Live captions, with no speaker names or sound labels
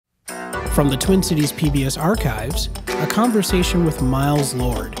From the Twin Cities PBS archives, a conversation with Miles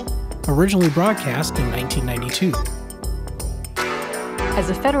Lord, originally broadcast in 1992. As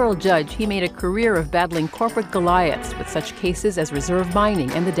a federal judge, he made a career of battling corporate Goliaths with such cases as reserve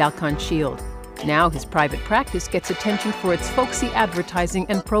mining and the Dalkon Shield. Now his private practice gets attention for its folksy advertising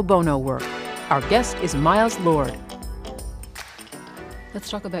and pro bono work. Our guest is Miles Lord. Let's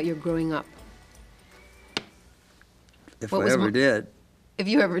talk about your growing up. If I ever did. If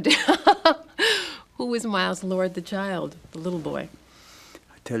you ever did. Who was Miles Lord, the child, the little boy?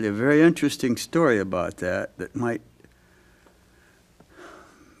 I'll tell you a very interesting story about that might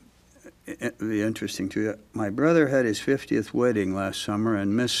be interesting to you. My brother had his 50th wedding last summer,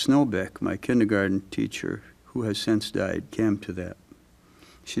 and Miss Snowbeck, my kindergarten teacher, who has since died, came to that.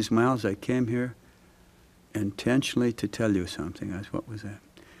 She says, "Miles, I came here intentionally to tell you something." I said, "What was that?"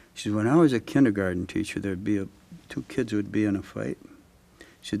 She said, "When I was a kindergarten teacher, there'd be two kids would be in a fight."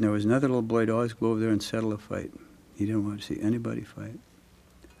 She said, "There was another little boy who'd always go over there and settle a fight. He didn't want to see anybody fight.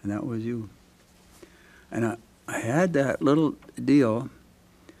 And that was you." And I had that little deal.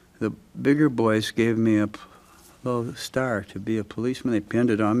 The bigger boys gave me a little star to be a policeman. They pinned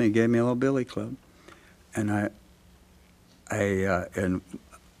it on me and gave me a little billy club. And and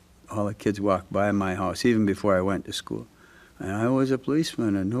all the kids walked by my house, even before I went to school. And I was a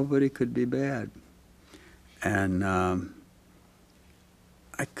policeman, and nobody could be bad. And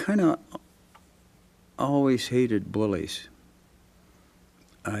I kind of always hated bullies.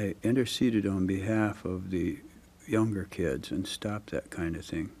 I interceded on behalf of the younger kids and stopped that kind of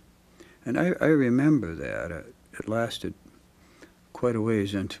thing. And I remember that. It lasted quite a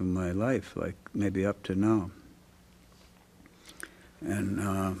ways into my life, like maybe up to now. And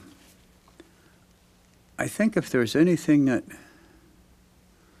I think if there's anything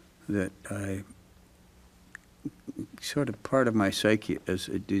that I sort of part of my psyche is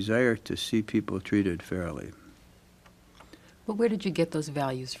a desire to see people treated fairly. But where did you get those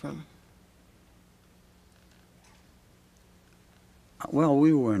values from? Well,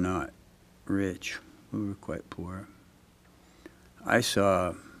 we were not rich. We were quite poor. I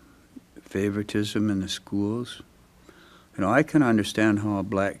saw favoritism in the schools. You know, I can understand how a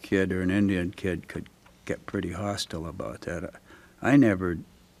black kid or an Indian kid could get pretty hostile about that. I never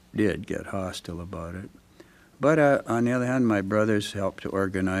did get hostile about it. But on the other hand, my brothers helped to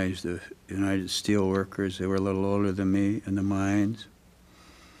organize the United Steelworkers. They were a little older than me in the mines.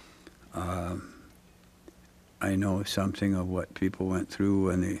 I know something of what people went through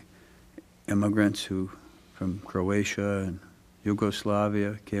when the immigrants from Croatia and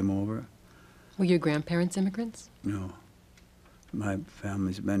Yugoslavia came over. Were your grandparents immigrants? No. My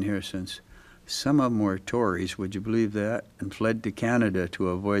family's been here since. Some of them were Tories, would you believe that? And fled to Canada to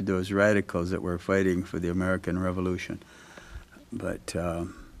avoid those radicals that were fighting for the American Revolution. But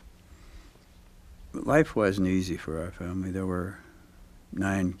life wasn't easy for our family. There were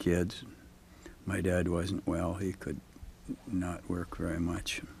 9 kids. My dad wasn't well. He could not work very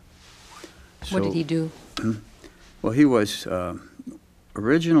much. What did he do? Well, he was,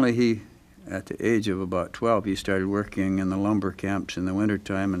 originally at the age of about 12, he started working in the lumber camps in the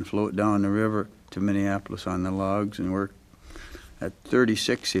wintertime and float down the river to Minneapolis on the logs and worked. At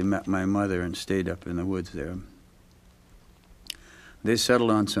 36, he met my mother and stayed up in the woods there. They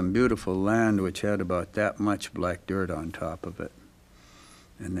settled on some beautiful land which had about that much black dirt on top of it.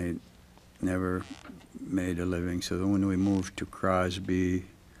 And they never made a living. So then when we moved to Crosby,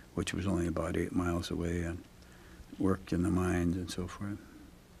 which was only about 8 miles away, and worked in the mines and so forth.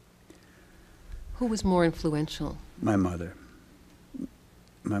 Who was more influential? My mother.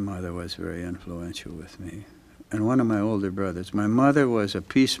 My mother was very influential with me. And one of my older brothers. My mother was a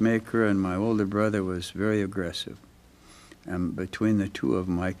peacemaker, and my older brother was very aggressive. And between the two of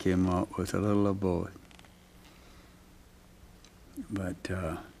them, I came out with a little of both. But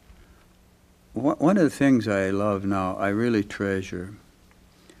one of the things I love now, I really treasure.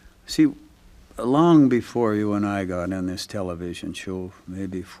 See, long before you and I got on this television show,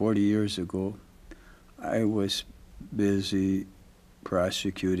 maybe 40 years ago, I was busy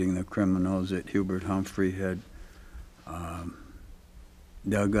prosecuting the criminals that Hubert Humphrey had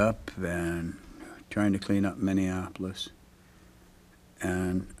dug up and trying to clean up Minneapolis.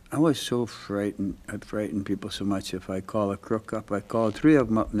 And I was so frightened. I frightened people so much. If I call a crook up, I called 3 of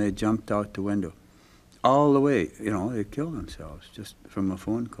them up and they jumped out the window. All the way, you know, they killed themselves just from a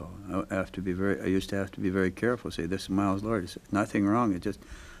phone call. I used to have to be very careful. Say, "This is Miles Lord." I said, "Nothing wrong. Just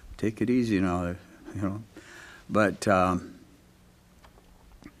take it easy now," you know. But the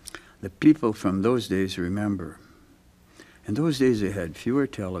people from those days remember. In those days, they had fewer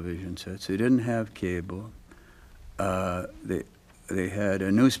television sets. They didn't have cable. they had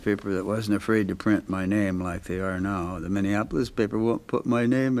a newspaper that wasn't afraid to print my name like they are now. The Minneapolis paper won't put my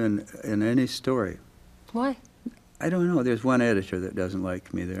name in any story. Why? I don't know. There's one editor that doesn't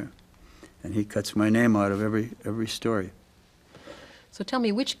like me there, and he cuts my name out of every story. So tell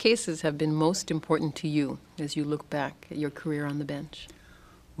me, which cases have been most important to you as you look back at your career on the bench?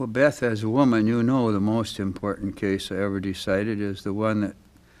 Well, Beth, as a woman, you know the most important case I ever decided is the one that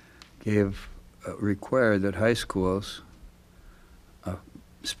required that high schools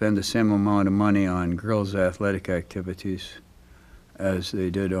spend the same amount of money on girls' athletic activities as they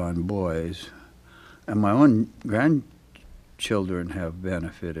did on boys. And my own grandchildren have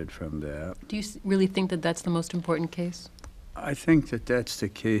benefited from that. Do you really think that that's the most important case? I think that that's the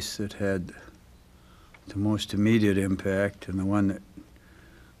case that had the most immediate impact, and the one that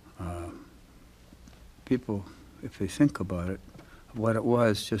people, if they think about it, what it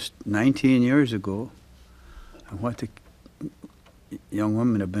was just 19 years ago, and what the young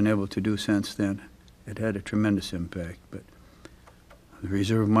women have been able to do since then, it had a tremendous impact. But the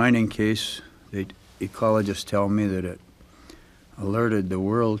reserve mining case, the ecologists tell me that it alerted the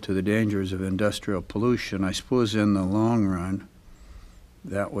world to the dangers of industrial pollution. I suppose in the long run,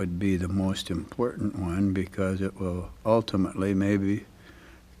 that would be the most important one, because it will ultimately maybe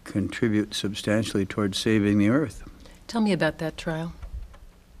contribute substantially towards saving the earth. Tell me about that trial.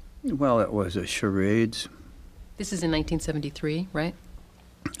 Well, it was a charades. This is in 1973, right?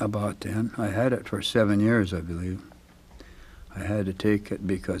 About then. I had it for 7 years, I believe. I had to take it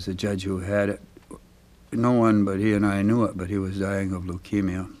because the judge who had it, no one but he and I knew it, but he was dying of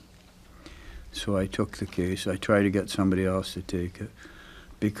leukemia. So I took the case. I tried to get somebody else to take it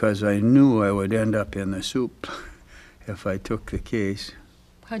because I knew I would end up in the soup if I took the case.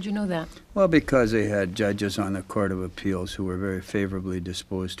 How'd you know that? Well, because they had judges on the Court of Appeals who were very favorably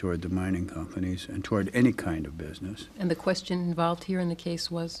disposed toward the mining companies and toward any kind of business. And the question involved here in the case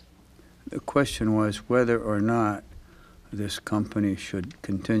was? The question was whether or not this company should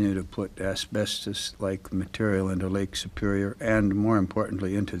continue to put asbestos-like material into Lake Superior and, more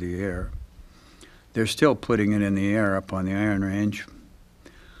importantly, into the air. They're still putting it in the air up on the Iron Range.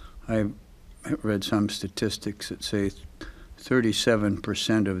 I read some statistics that say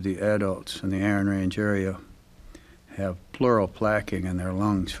 37% of the adults in the Iron Range area have pleural plaquing in their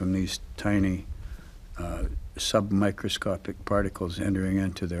lungs from these tiny submicroscopic particles entering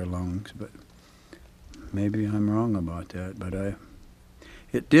into their lungs. But maybe I'm wrong about that. But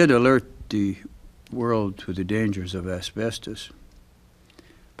it did alert the world to the dangers of asbestos.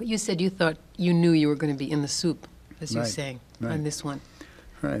 But you said you thought you knew you were going to be in the soup, as you're Right, saying, right. on this one.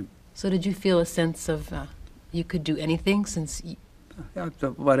 Right. So did you feel a sense of you could do anything since...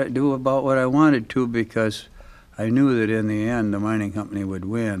 What I do about what I wanted to, because I knew that in the end the mining company would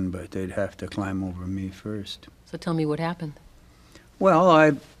win, but they'd have to climb over me first. So tell me what happened. Well,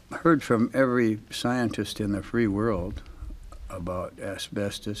 I heard from every scientist in the free world about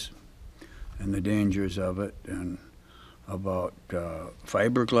asbestos and the dangers of it, and about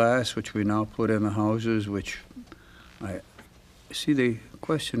fiberglass, which we now put in the houses, which I see the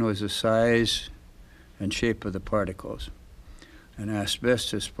question was the size and shape of the particles. And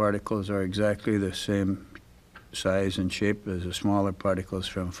asbestos particles are exactly the same size and shape as the smaller particles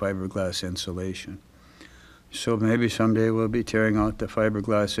from fiberglass insulation. So maybe someday we'll be tearing out the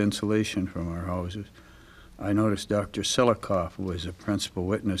fiberglass insulation from our houses. I noticed Dr. Silikoff, who was a principal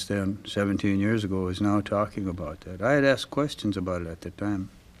witness then 17 years ago, is now talking about that. I had asked questions about it at the time.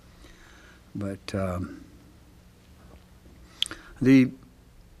 But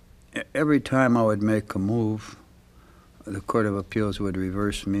every time I would make a move, the Court of Appeals would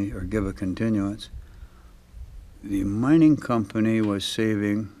reverse me or give a continuance. The mining company was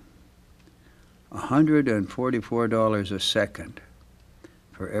saving $144 a second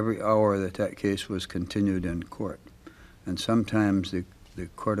for every hour that case was continued in court. And sometimes the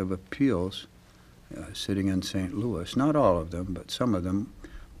Court of Appeals, sitting in St. Louis, not all of them, but some of them,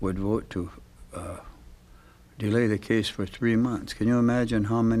 would vote to delay the case for 3 months. Can you imagine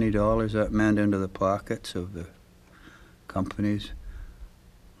how many dollars that meant into the pockets of the companies?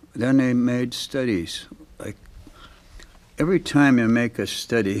 Then they made studies. Like every time you make a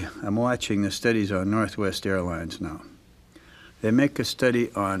study, I'm watching the studies on Northwest Airlines now. They make a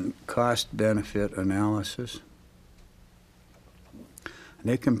study on cost-benefit analysis.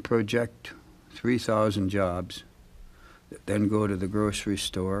 They can project 3,000 jobs that then go to the grocery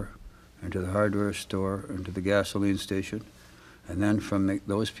store and to the hardware store and to the gasoline station, and then from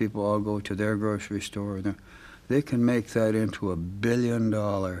those people all go to their grocery store. And they can make that into $1 billion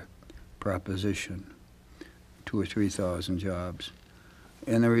proposition, 2,000 or 3,000 jobs.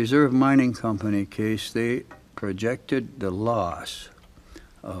 In the Reserve Mining Company case, they projected the loss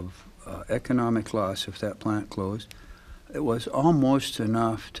of economic loss if that plant closed. It was almost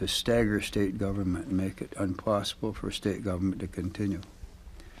enough to stagger state government and make it impossible for state government to continue.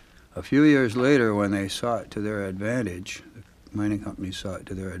 A few years later, when they saw it to their advantage, the mining companies saw it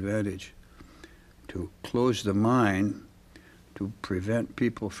to their advantage to close the mine to prevent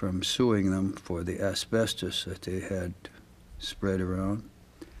people from suing them for the asbestos that they had spread around.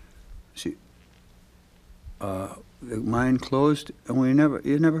 See, the mine closed, and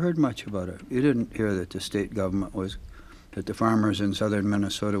you never heard much about it. You didn't hear that the state government that the farmers in southern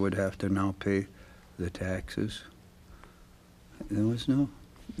Minnesota would have to now pay the taxes. It was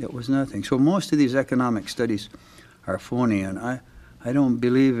nothing. So most of these economic studies are phony, and I don't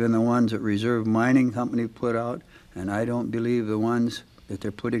believe in the ones that Reserve Mining Company put out, and I don't believe the ones that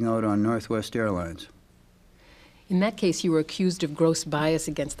they're putting out on Northwest Airlines. In that case, you were accused of gross bias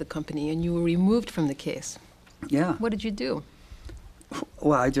against the company, and you were removed from the case. Yeah. What did you do?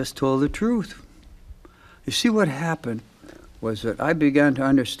 Well, I just told the truth. You see, what happened was that I began to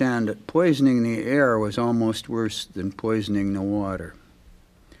understand that poisoning the air was almost worse than poisoning the water.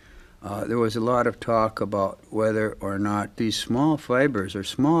 There was a lot of talk about whether or not these small fibers are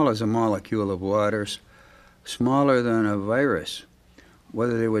small as a molecule of water, smaller than a virus,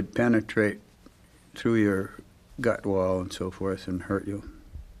 whether they would penetrate through your gut wall and so forth and hurt you.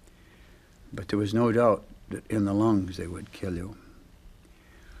 But there was no doubt that in the lungs they would kill you.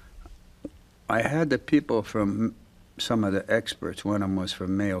 I had the people from some of the experts, one of them was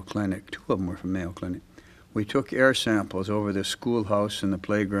from Mayo Clinic, two of them were from Mayo Clinic. We took air samples over the schoolhouse and the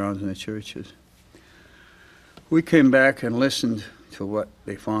playgrounds and the churches. We came back and listened to what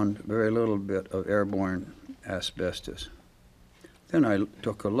they found, very little bit of airborne asbestos. Then I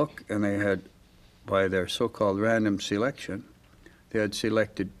took a look, and they had, by their so-called random selection, they had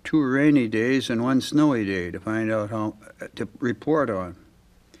selected 2 rainy days and 1 snowy day to find out to report on.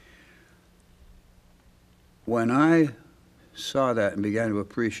 When I saw that and began to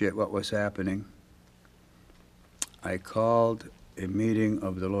appreciate what was happening, I called a meeting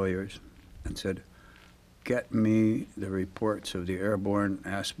of the lawyers and said, get me the reports of the airborne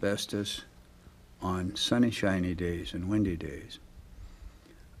asbestos on sunny, shiny days and windy days.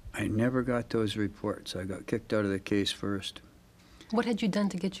 I never got those reports. I got kicked out of the case first. What had you done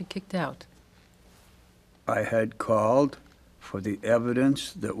to get you kicked out? I had called for the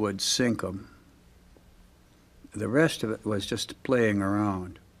evidence that would sink them. The rest of it was just playing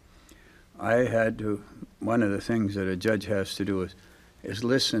around. I had to, one of the things that a judge has to do is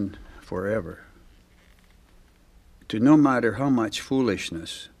listen forever. To no matter how much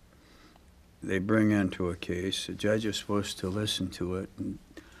foolishness they bring into a case, the judge is supposed to listen to it and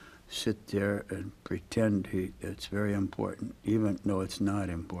sit there and pretend it's very important, even though it's not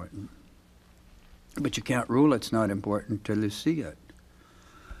important. But you can't rule it's not important till you see it.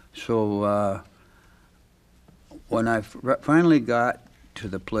 So when I finally got to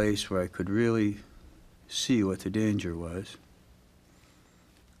the place where I could really see what the danger was,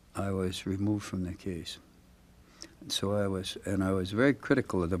 I was removed from the case. And so I was very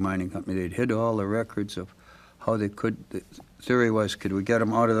critical of the mining company. They'd hid all the records of how they could, the theory was, could we get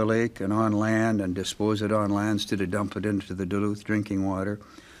them out of the lake and on land and dispose it on land instead of dump it into the Duluth drinking water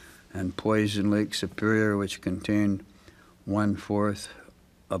and poison Lake Superior, which contained 1/4,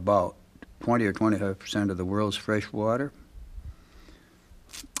 about 20 or 25% of the world's fresh water.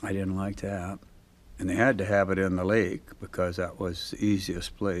 I didn't like that. And they had to have it in the lake because that was the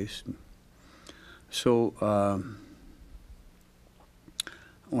easiest place. So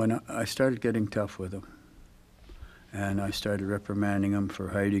when I started getting tough with them, and I started reprimanding them for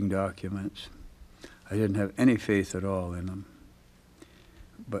hiding documents, I didn't have any faith at all in them.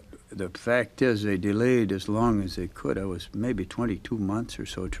 But the fact is, they delayed as long as they could. I was maybe 22 months or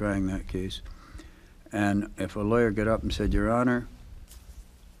so trying that case. And if a lawyer got up and said, Your Honor,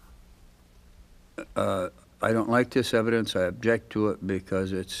 I don't like this evidence, I object to it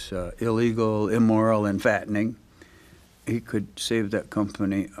because it's illegal, immoral, and fattening, he could save that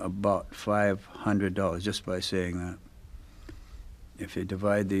company about $500 just by saying that. If you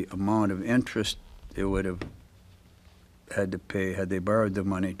divide the amount of interest they would have had to pay had they borrowed the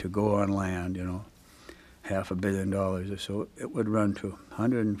money to go on land, $500 million or so, it would run to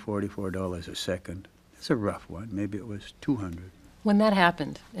 $144 a second. It's a rough one. Maybe it was 200. When that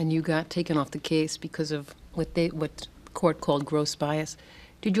happened and you got taken off the case because of what the court called gross bias,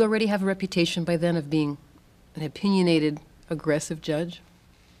 did you already have a reputation by then of being an opinionated, aggressive judge?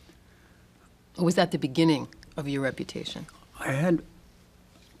 Or was that the beginning of your reputation? I had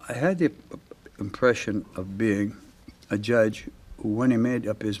the impression of being a judge who, when he made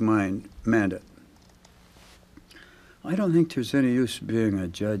up his mind, meant it. I don't think there's any use being a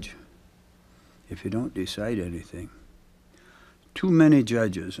judge if you don't decide anything. Too many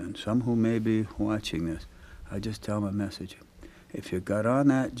judges, and some who may be watching this, I just tell them a message. If you got on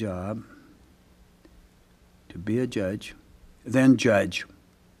that job to be a judge, then judge.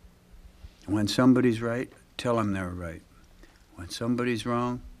 When somebody's right, tell them they're right. When somebody's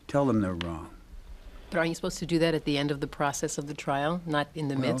wrong, tell them they're wrong. But aren't you supposed to do that at the end of the process of the trial, not in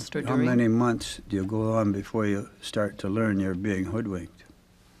the midst or during? How many months do you go on before you start to learn you're being hoodwinked?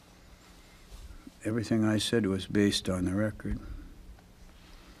 Everything I said was based on the record.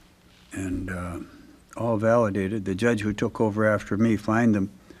 And all validated. The judge who took over after me fined them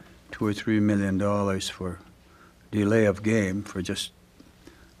 $2 or $3 million for delay of game, for just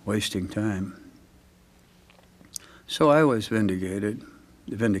wasting time. So I was vindicated.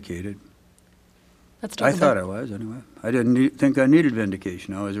 Let's talk I thought I was, anyway. I didn't think I needed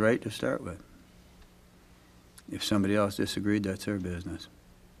vindication. I was right to start with. If somebody else disagreed, that's their business.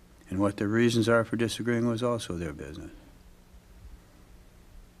 And what their reasons are for disagreeing was also their business.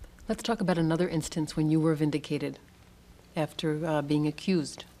 Let's talk about another instance when you were vindicated after being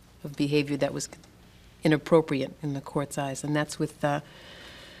accused of behavior that was inappropriate in the court's eyes, and that's with the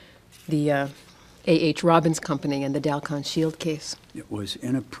A.H. Robbins Company and the Dalkon Shield case. It was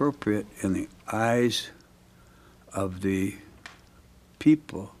inappropriate in the eyes of the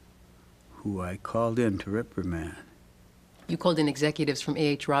people who I called in to reprimand. You called in executives from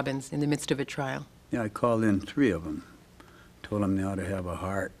A.H. Robbins in the midst of a trial. Yeah, I called in 3 of them. Told them they ought to have a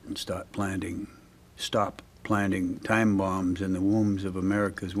heart and stop planting time bombs in the wombs of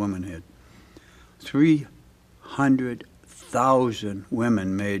America's womanhood. 300,000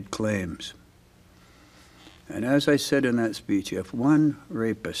 women made claims. And as I said in that speech, if one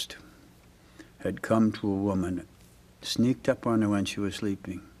rapist had come to a woman, sneaked up on her when she was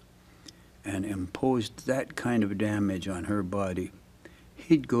sleeping, and imposed that kind of damage on her body,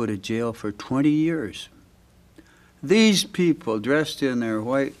 he'd go to jail for 20 years. These people, dressed in their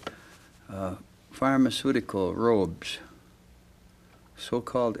white pharmaceutical robes,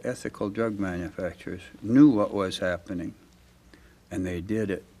 so-called ethical drug manufacturers, knew what was happening, and they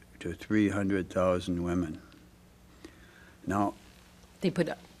did it to 300,000 women. Now,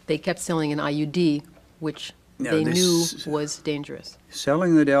 they kept selling an IUD, which they knew was dangerous.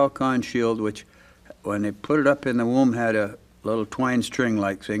 Selling the Dalkon Shield, which when they put it up in the womb had a little twine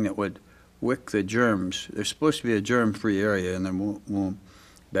string-like thing that would wick the germs. There's supposed to be a germ-free area in the womb,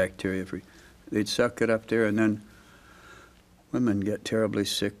 bacteria-free. They'd suck it up there, and then women get terribly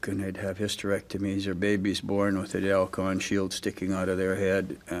sick, and they'd have hysterectomies, or babies born with a Dalkon Shield sticking out of their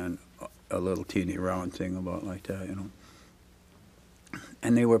head, and a little teeny round thing about like that, you know.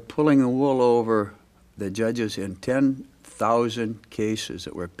 And they were pulling the wool over the judges in 10,000 cases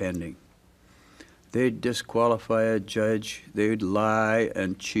that were pending. They'd disqualify a judge, they'd lie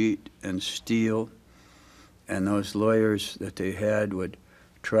and cheat and steal, and those lawyers that they had would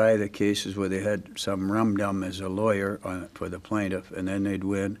try the cases where they had some rum-dum as a lawyer for the plaintiff, and then they'd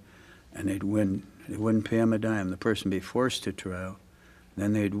win, and they'd win. They wouldn't pay them a dime. The person would be forced to trial.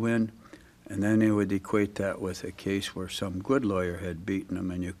 Then they'd win, and then they would equate that with a case where some good lawyer had beaten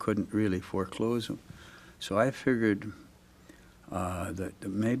them, and you couldn't really foreclose them. So I figured that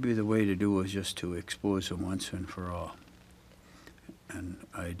maybe the way to do was just to expose them once and for all. And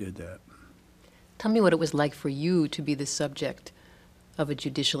I did that. Tell me what it was like for you to be the subject of a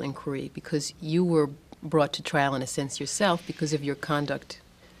judicial inquiry, because you were brought to trial in a sense yourself because of your conduct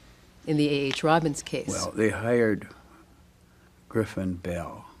in the A.H. Robbins case. Well, they hired Griffin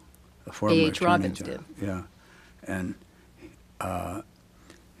Bell, a former A.H. attorney Robbins general. did. Yeah, and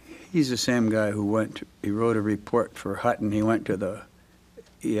he's the same guy who he wrote a report for Hutton. He went to the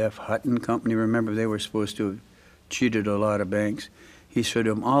E.F. Hutton Company. Remember, they were supposed to have cheated a lot of banks. He said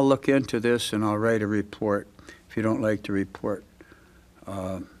to him, I'll look into this and I'll write a report. If you don't like the report,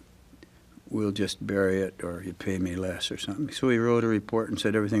 we'll just bury it, or you pay me less or something. So he wrote a report and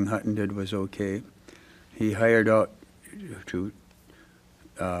said everything Hutton did was okay. He hired out to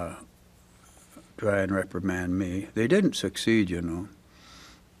try and reprimand me. They didn't succeed, you know.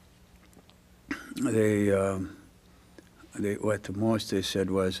 What the most they said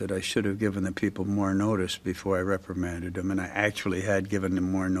was that I should have given the people more notice before I reprimanded them, and I actually had given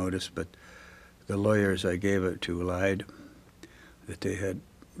them more notice, but the lawyers I gave it to lied, that they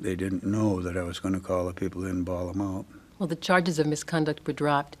didn't know that I was going to call the people in and ball them out. Well, the charges of misconduct were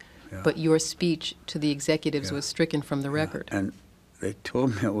dropped, Yeah. but your speech to the executives Yeah. was stricken from the record. And they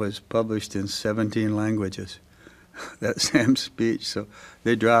told me it was published in 17 languages, that same speech, so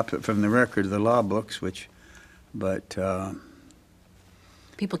they dropped it from the record of the law books, but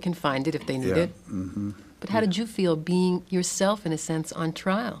People can find it if they need yeah, it. But how did you feel being yourself, in a sense, on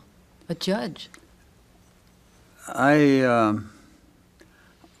trial, a judge? I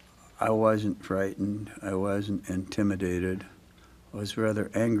wasn't frightened. I wasn't intimidated. I was rather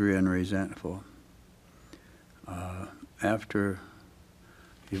angry and resentful. After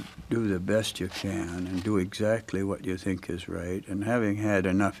you do the best you can and do exactly what you think is right, and having had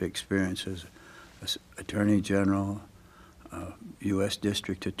enough experience as Attorney General, U.S.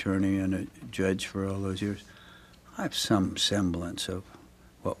 District Attorney, and a judge for all those years, I have some semblance of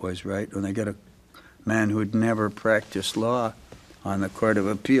what was right. When I get a man who'd never practiced law on the Court of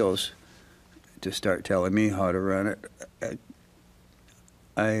Appeals to start telling me how to run it,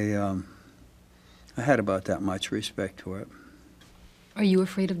 I had about that much respect for it. Are you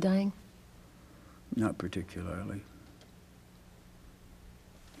afraid of dying? Not particularly.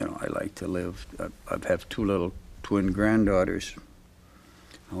 You know, I like to live. I have two little twin granddaughters.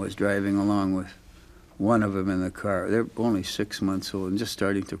 I was driving along with one of them in the car. They're only 6 months old and just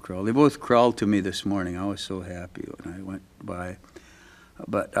starting to crawl. They both crawled to me this morning. I was so happy when I went by.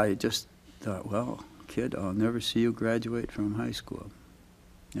 But I just thought, well, kid, I'll never see you graduate from high school.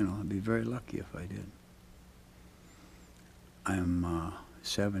 You know, I'd be very lucky if I did. I'm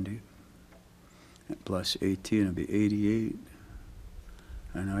 70, plus 18, I'll be 88.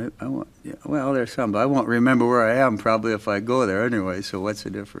 And I won't, yeah, well, there's some, but I won't remember where I am probably if I go there anyway, so what's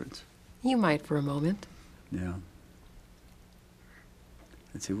the difference? You might for a moment. Yeah.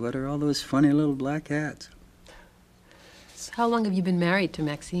 Let's see, what are all those funny little black hats? So how long have you been married to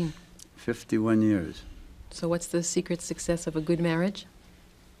Maxine? 51 years. So what's the secret success of a good marriage?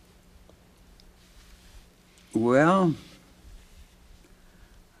 Well,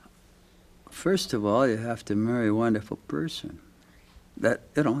 first of all, you have to marry a wonderful person. That,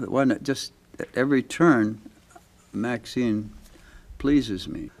 you know, the one that just, at every turn, Maxine pleases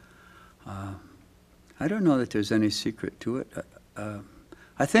me. I don't know that there's any secret to it.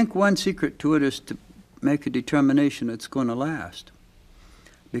 I think one secret to it is to make a determination it's going to last.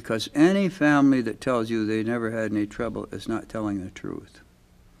 Because any family that tells you they never had any trouble is not telling the truth.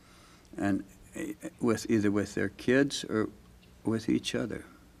 And with either with their kids or with each other.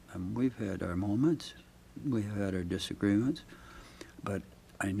 We've had our moments, we've had our disagreements, but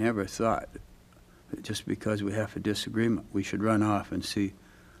I never thought that just because we have a disagreement, we should run off and see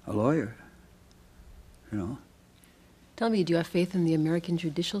a lawyer, you know. Tell me, do you have faith in the American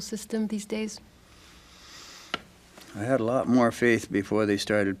judicial system these days? I had a lot more faith before they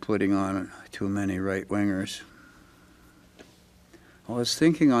started putting on too many right-wingers. I was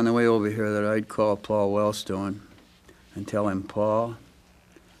thinking on the way over here that I'd call Paul Wellstone and tell him, Paul,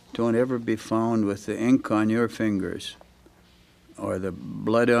 don't ever be found with the ink on your fingers or the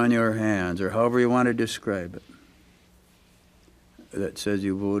blood on your hands or however you want to describe it that says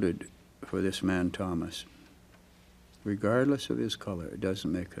you voted for this man Thomas. Regardless of his color, it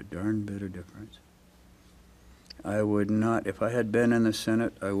doesn't make a darn bit of difference. I would not, if I had been in the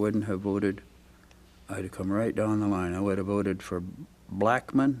Senate, I wouldn't have voted. I'd have come right down the line. I would have voted for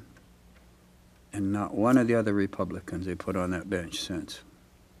Blackman and not one of the other Republicans they put on that bench since.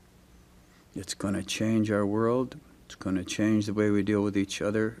 It's going to change our world. It's going to change the way we deal with each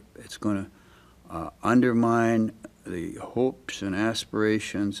other. It's going to undermine the hopes and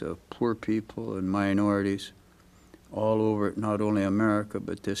aspirations of poor people and minorities all over not only America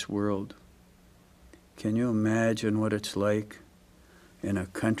but this world. Can you imagine what it's like in a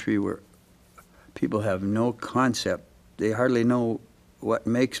country where people have no concept, they hardly know what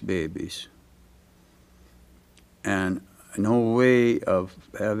makes babies, and no way of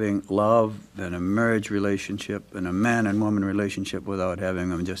having love and a marriage relationship and a man and woman relationship without having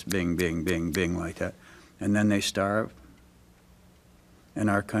them just bing, bing, bing, bing like that. And then they starve. And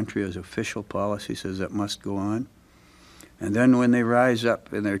our country, as official policy, says that must go on. And then when they rise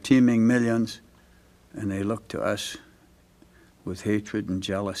up in their teeming millions and they look to us with hatred and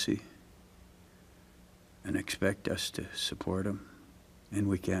jealousy and expect us to support them, and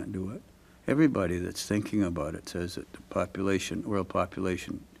we can't do it. Everybody that's thinking about it says that the population, world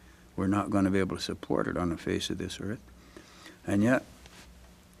population, we're not going to be able to support it on the face of this earth. And yet,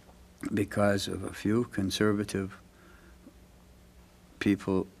 because of a few conservative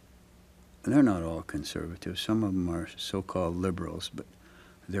people, they're not all conservative, some of them are so-called liberals, but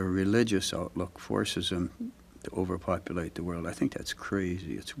their religious outlook forces them to overpopulate the world. I think that's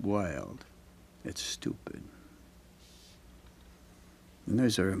crazy, it's wild, it's stupid. And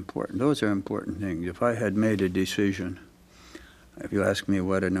those are important things. If I had made a decision, if you ask me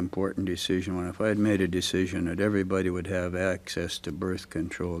what an important decision was, if I had made a decision that everybody would have access to birth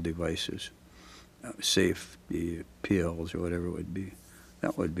control devices, safety pills or whatever it would be,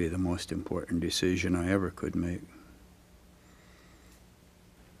 That would be the most important decision I ever could make.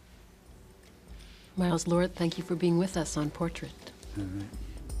 Miles Lord, thank you for being with us on Portrait. All right.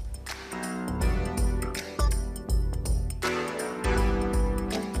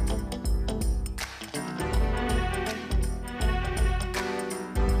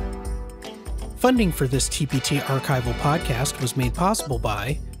 Funding for this TPT Archival podcast was made possible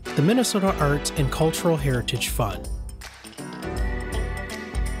by the Minnesota Arts and Cultural Heritage Fund.